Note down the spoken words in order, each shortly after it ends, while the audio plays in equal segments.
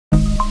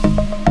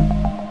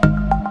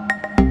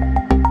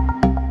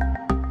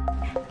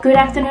Good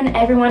afternoon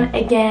everyone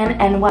again,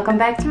 and welcome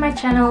back to my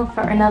channel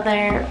for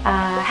another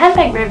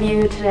handbag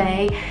review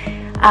today.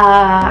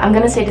 I'm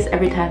gonna say this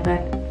every time, but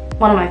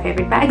one of my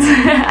favorite bags.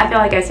 I feel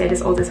like I say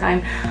this all the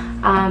time.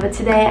 But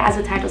today, as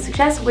the title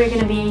suggests, we're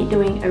gonna be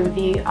doing a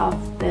review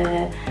of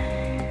the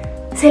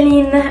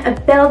Celine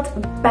Belt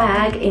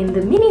Bag in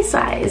the mini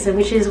size,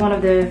 which is one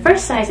of the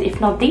first size, if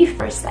not the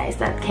first size,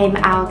 that came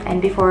out,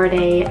 and before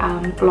they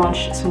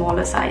launched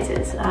smaller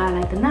sizes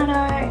like the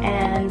nano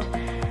and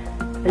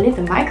I believe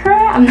the micro.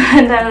 I'm not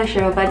entirely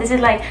sure, but this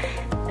is like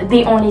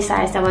the only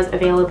size that was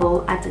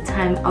available at the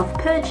time of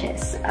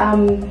purchase.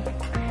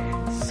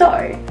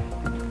 So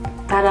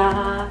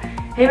ta-da!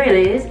 Here it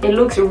is. It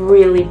looks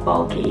really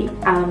bulky.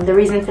 The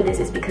reason for this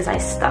is because I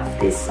stuffed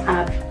this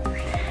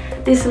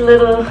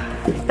little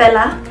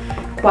fella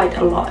quite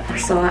a lot.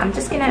 So I'm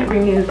just gonna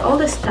remove all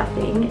the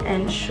stuffing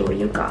and show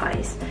you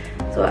guys.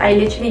 So I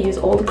literally use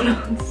all the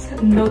clothes,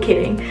 no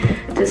kidding,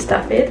 to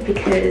stuff it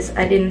because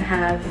I didn't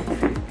have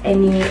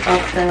any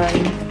of the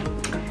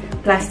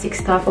plastic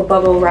stuff or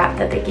bubble wrap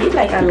that they give.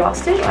 Like I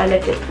lost it, or I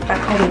left it back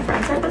home in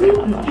France, I believe.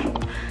 I'm not sure.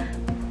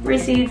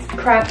 Receipts,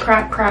 crap,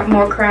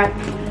 more crap.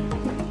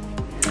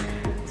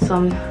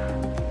 Some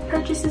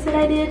purchases that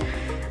I did.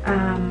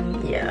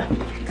 Yeah,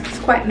 it's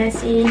quite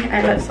messy.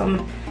 I left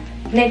some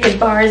naked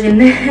bars in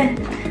there.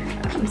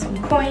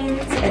 Some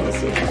coins, and you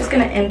see, I'm just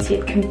gonna empty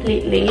it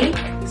completely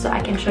so I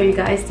can show you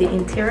guys the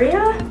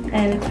interior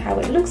and how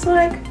it looks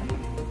like.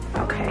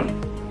 Okay,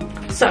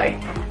 so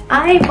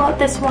I bought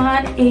this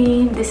one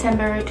in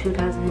December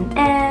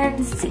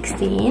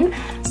 2016,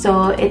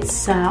 so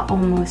it's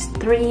almost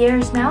 3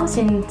 years now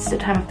since the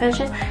time of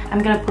purchase.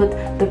 I'm gonna put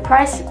the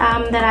price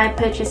that I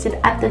purchased it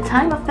at the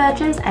time of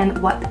purchase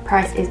and what the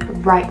price is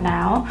right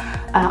now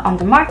on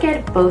the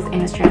market, both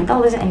in Australian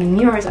dollars and in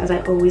euros, as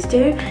I always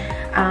do.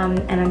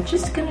 And I'm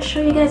just gonna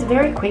show you guys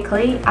very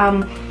quickly.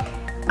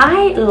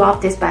 I love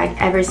this bag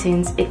ever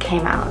since it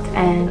came out,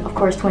 and of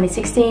course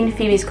 2016,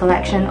 Phoebe's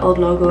collection, old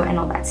logo and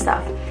all that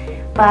stuff.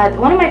 But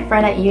one of my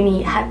friends at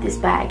uni had this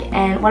bag,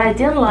 and what I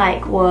didn't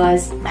like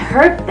was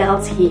her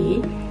belts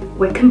here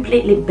were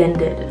completely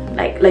bended,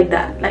 like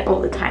that, like all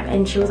the time.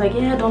 And she was like,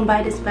 yeah, don't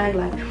buy this bag,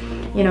 like,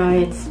 you know,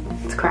 it's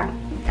crap.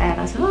 And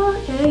I said, oh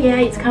yeah,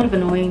 it's kind of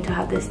annoying to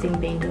have this thing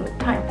bent all the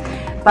time.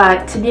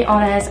 But to be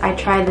honest, I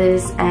tried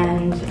this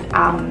and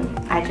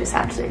I just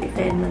absolutely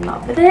fell in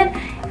love with it.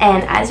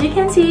 And as you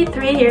can see,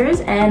 3 years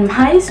and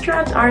my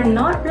straps are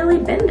not really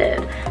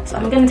bended. So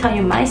I'm gonna tell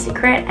you my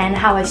secret and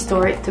how I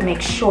store it to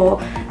make sure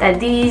that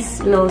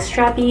these little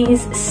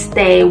strappies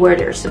stay where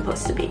they're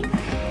supposed to be.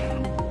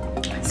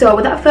 So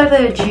without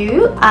further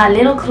ado, a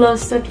little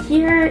close up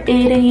here.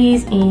 It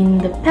is in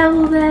the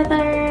pearl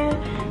leather,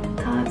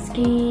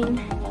 calfskin.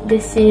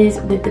 This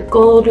is with the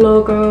gold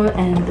logo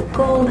and the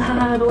gold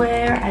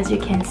hardware, as you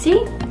can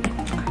see,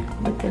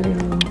 with the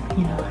little,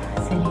 you know,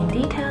 Celine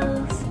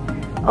details.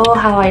 Oh,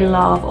 how I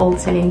love old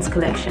Celine's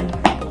collection.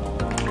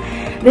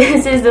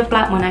 This is the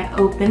flap when I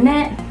open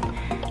it.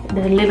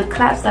 The little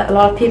claps that a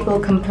lot of people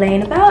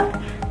complain about.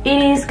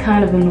 It is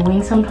kind of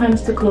annoying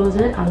sometimes to close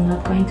it, I'm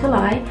not going to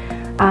lie.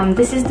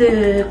 This is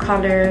the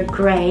color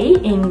grey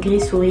in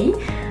Gris Souris.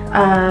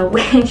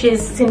 Which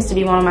seems to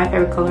be one of my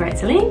favorite color at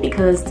Celine,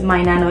 because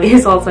my nano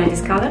is also in this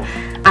color.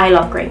 I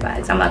love grey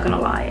bags, I'm not gonna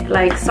lie.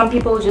 Like, some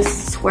people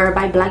just swear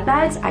by black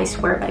bags, I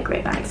swear by grey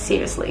bags,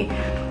 seriously.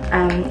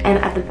 And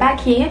at the back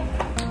here,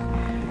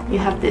 you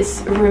have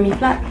this roomy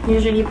flap.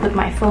 Usually put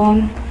my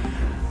phone,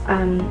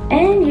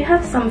 and you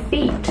have some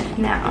feet.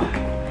 Now,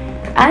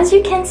 as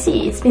you can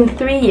see, it's been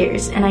 3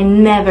 years and I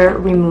never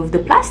removed the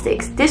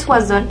plastics. This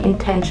was done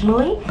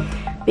intentionally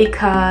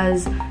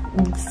because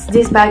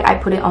this bag, I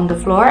put it on the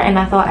floor, and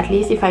I thought at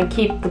least if I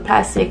keep the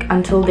plastic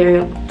until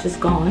they're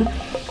just gone,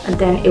 and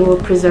then it will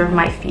preserve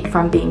my feet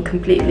from being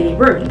completely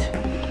ruined.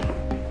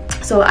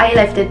 So I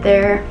left it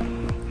there.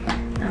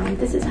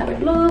 This is how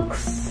it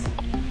looks.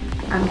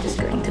 I'm just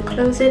going to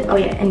close it. Oh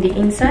yeah, and the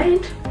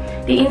inside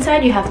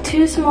you have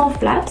 2 small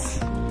flaps.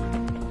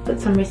 Put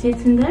some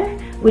receipts in there,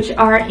 which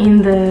are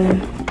in the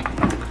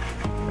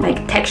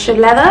like textured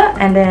leather,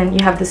 and then you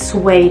have the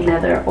suede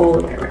leather all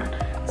the way around.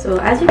 So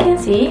as you can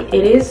see,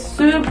 it is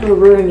super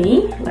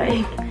roomy,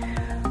 like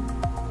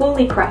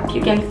holy crap,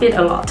 you can fit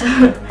a lot.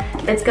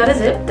 It's got a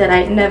zip that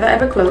I never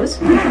ever close,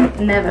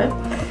 never,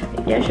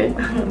 maybe I should,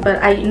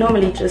 but I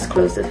normally just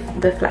close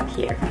the flap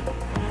here.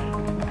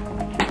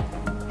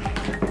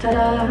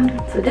 Ta-da!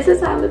 So this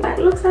is how the bag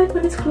looks like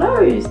when it's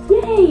closed,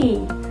 yay!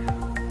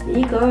 There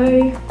you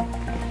go.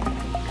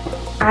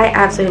 I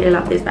absolutely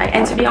love this bag,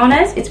 and to be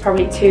honest, it's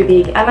probably too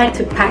big. I like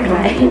to pack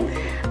light.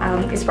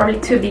 It's probably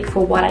too big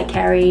for what I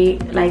carry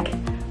like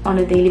on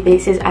a daily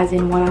basis, as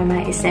in what are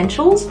my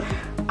essentials.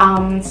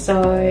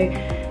 So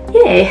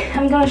yeah,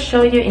 I'm gonna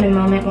show you in a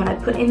moment what I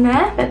put in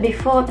there, but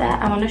before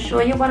that I want to show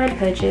you what I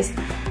purchased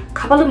a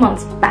couple of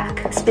months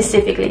back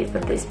specifically for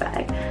this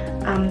bag.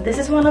 This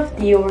is one of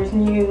Dior's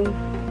new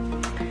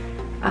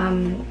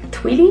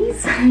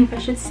Tweedies, if I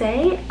should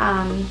say.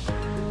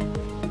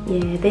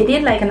 Yeah, they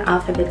did like an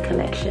alphabet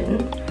collection,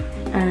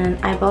 and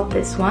I bought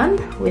this one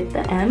with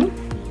the M.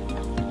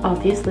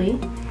 obviously.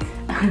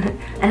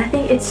 And I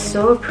think it's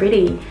so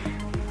pretty.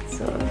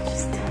 So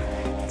just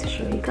to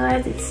show you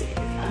guys, it's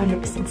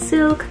 100%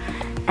 silk,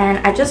 and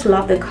I just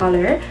love the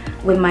color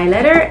with my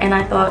leather. And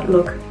I thought,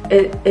 look,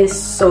 it is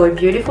so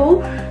beautiful,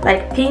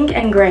 like pink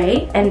and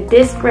gray, and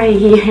this gray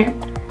here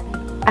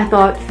I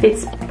thought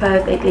fits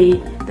perfectly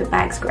the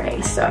bag's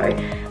gray. So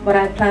what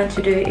I plan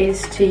to do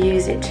is to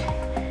use it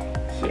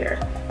here,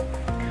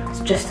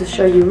 so just to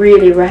show you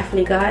really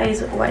roughly,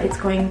 guys, what it's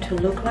going to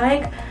look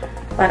like.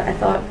 But I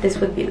thought this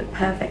would be the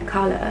perfect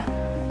color.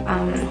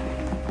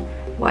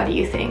 What do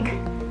you think?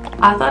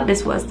 I thought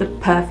this was the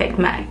perfect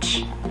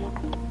match.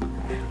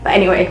 But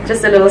anyway,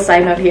 just a little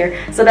side note here.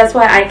 So that's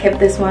why I kept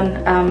this one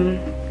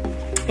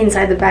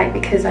inside the bag,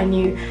 because I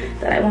knew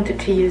that I wanted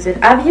to use it.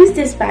 I've used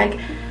this bag,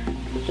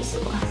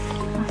 just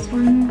last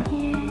one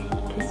here,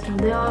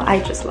 I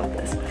just love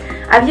this.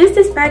 I've used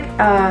this bag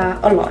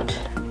a lot,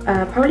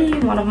 probably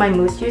one of my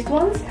most used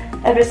ones.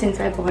 Ever since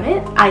I bought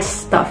it, I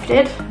stuffed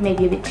it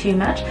maybe a bit too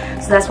much,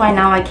 so that's why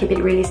now I keep it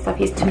really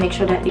stuffy, to make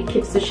sure that it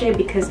keeps the shape,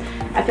 because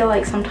I feel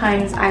like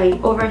sometimes I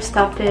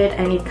overstuffed it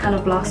and it kind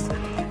of lost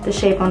the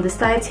shape on the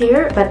sides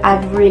here. But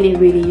I've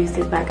really used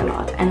this bag a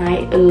lot, and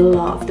I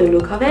love the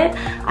look of it.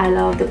 I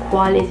love the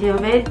quality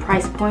of it.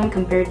 Price point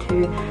compared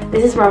to,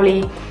 this is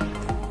probably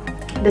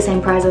the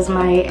same price as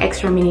my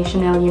extra mini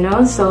Chanel, you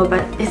know, so,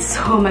 but it's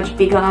so much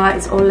bigger,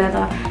 it's all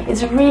leather,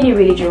 it's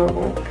really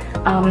durable.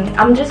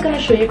 I'm just gonna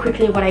show you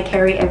quickly what I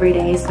carry every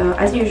day. So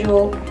as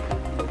usual,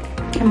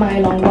 my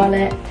long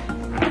wallet,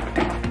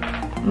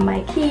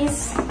 my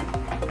keys,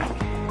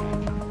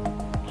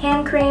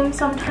 hand cream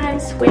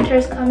sometimes,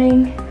 winter's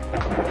coming,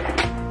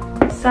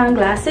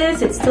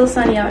 sunglasses, it's still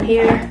sunny out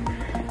here,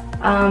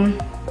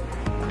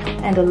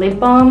 and a lip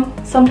balm.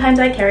 Sometimes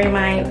I carry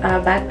my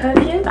bag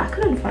perfume. I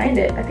couldn't find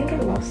it, I think I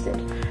lost it.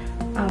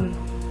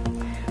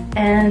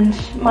 And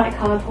my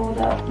card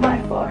holder,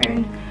 my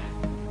phone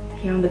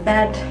here on the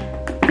bed,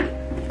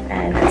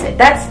 and that's it.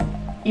 That's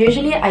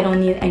usually, I don't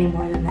need any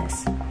more than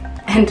this.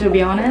 And to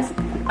be honest,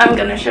 I'm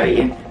gonna show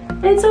you,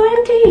 it's so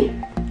empty,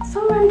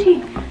 so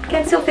empty.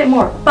 Can still fit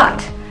more,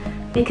 but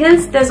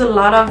because there's a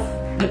lot of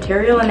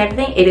material and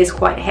everything, it is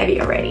quite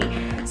heavy already.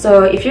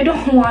 So if you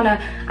don't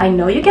wanna, I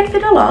know you can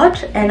fit a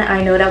lot, and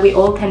I know that we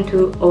all tend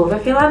to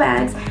overfill our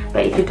bags,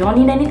 but if you don't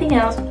need anything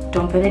else,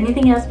 don't put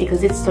anything else,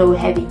 because it's so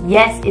heavy.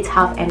 Yes, it's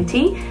half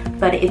empty,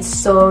 but it's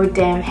so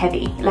damn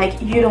heavy. Like,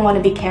 you don't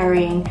want to be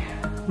carrying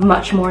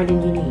much more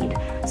than you need.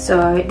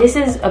 So this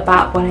is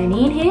about what I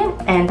need here,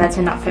 and that's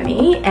enough for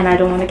me, and I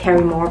don't want to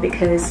carry more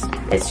because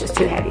it's just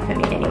too heavy for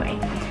me anyway.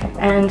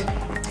 And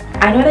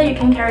I know that you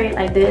can carry it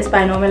like this,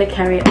 but I normally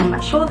carry it on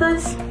my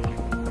shoulders,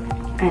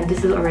 and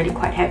this is already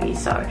quite heavy,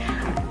 so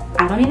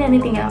I don't need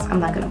anything else. I'm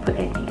not gonna put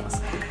anything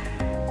else.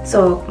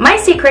 So my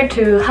secret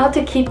to how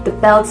to keep the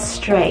belt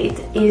straight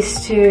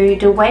is to,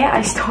 the way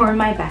I store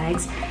my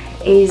bags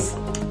is,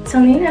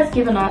 Celine has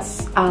given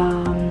us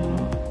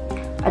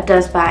a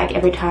dust bag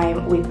every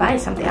time we buy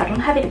something. I don't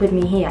have it with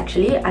me here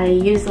actually, I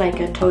use like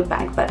a tote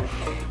bag, but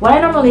what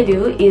I normally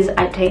do is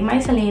I take my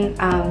Celine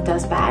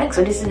dust bag,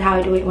 so this is how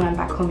I do it when I'm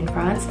back home in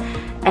France,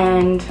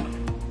 and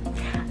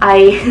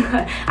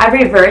I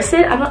reverse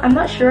it. I'm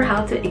not sure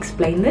how to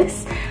explain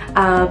this,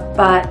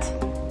 but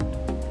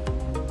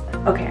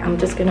okay, I'm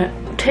just gonna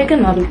take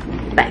another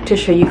bag to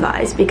show you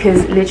guys,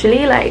 because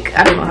literally, like,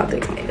 I don't know how to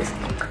explain this.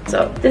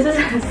 So this is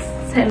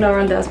a Saint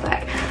Laurent dust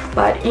bag,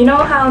 but you know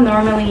how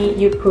normally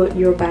you put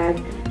your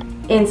bag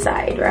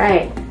inside,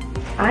 right?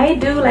 I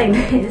do like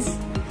this,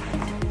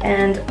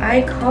 and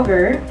I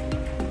cover,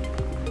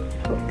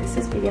 hope this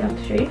is big enough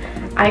to show you,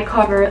 I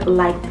cover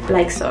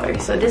like so.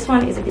 So this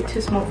one is a bit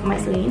too small for my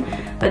Celine,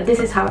 but this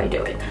is how I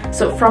do it.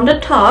 So from the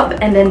top,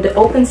 and then the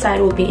open side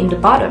will be in the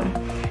bottom.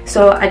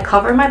 So I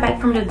cover my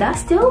bag from the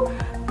dust still,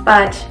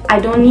 but I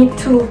don't need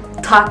to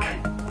tuck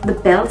the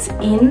belts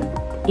in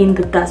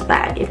the dust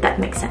bag, if that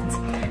makes sense.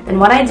 Then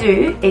what I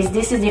do is,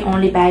 this is the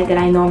only bag that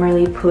I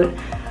normally put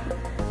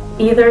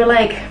either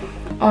like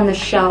on the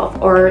shelf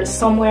or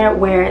somewhere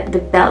where the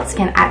belts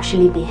can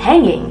actually be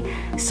hanging,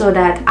 so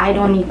that I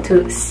don't need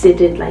to sit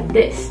it like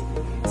this.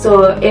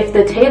 So if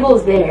the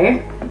table's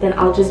there, then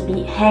I'll just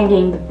be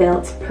hanging the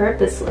belts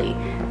purposely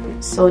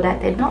so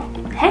that they're not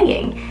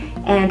hanging.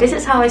 And this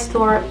is how I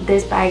store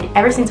this bag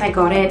ever since I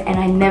got it, and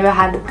I never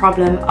had the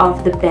problem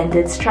of the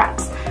bended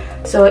straps.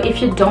 So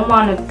if you don't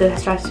want the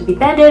straps to be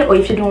bended, or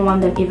if you don't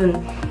want them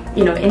even,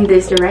 you know, in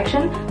this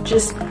direction,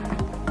 just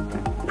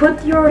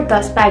put your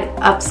dust bag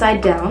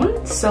upside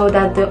down so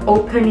that the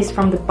open is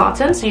from the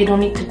bottom, so you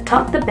don't need to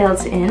tuck the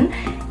belts in.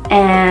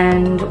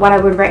 And what I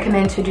would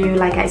recommend to do,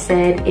 like I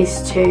said,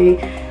 is to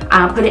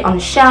put it on a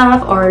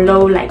shelf or a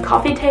low like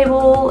coffee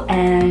table,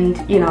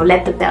 and you know,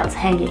 let the belts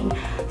hanging,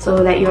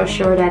 so that you're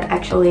sure that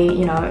actually,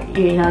 you know,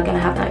 you're not gonna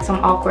have like some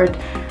awkward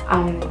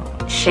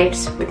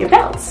shapes with your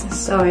belts.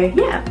 So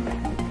yeah,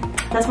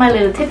 that's my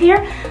little tip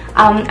here.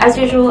 As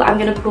usual, I'm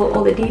gonna put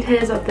all the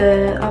details of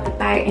the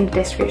bag in the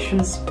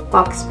description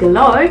box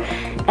below,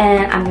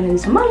 and I'm gonna do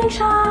some modeling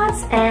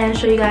shots and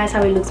show you guys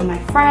how it looks on my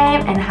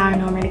frame and how I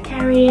normally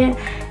carry it.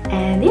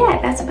 And yeah,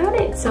 that's about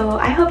it. So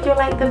I hope you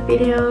liked the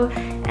video,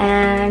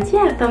 and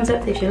yeah, thumbs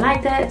up if you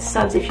liked it,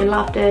 subs if you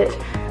loved it,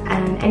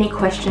 and any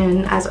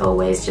question, as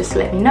always, just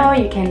let me know.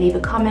 You can leave a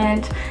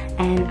comment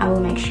and I will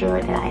make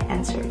sure that I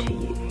answer to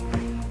you.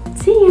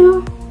 See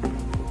you!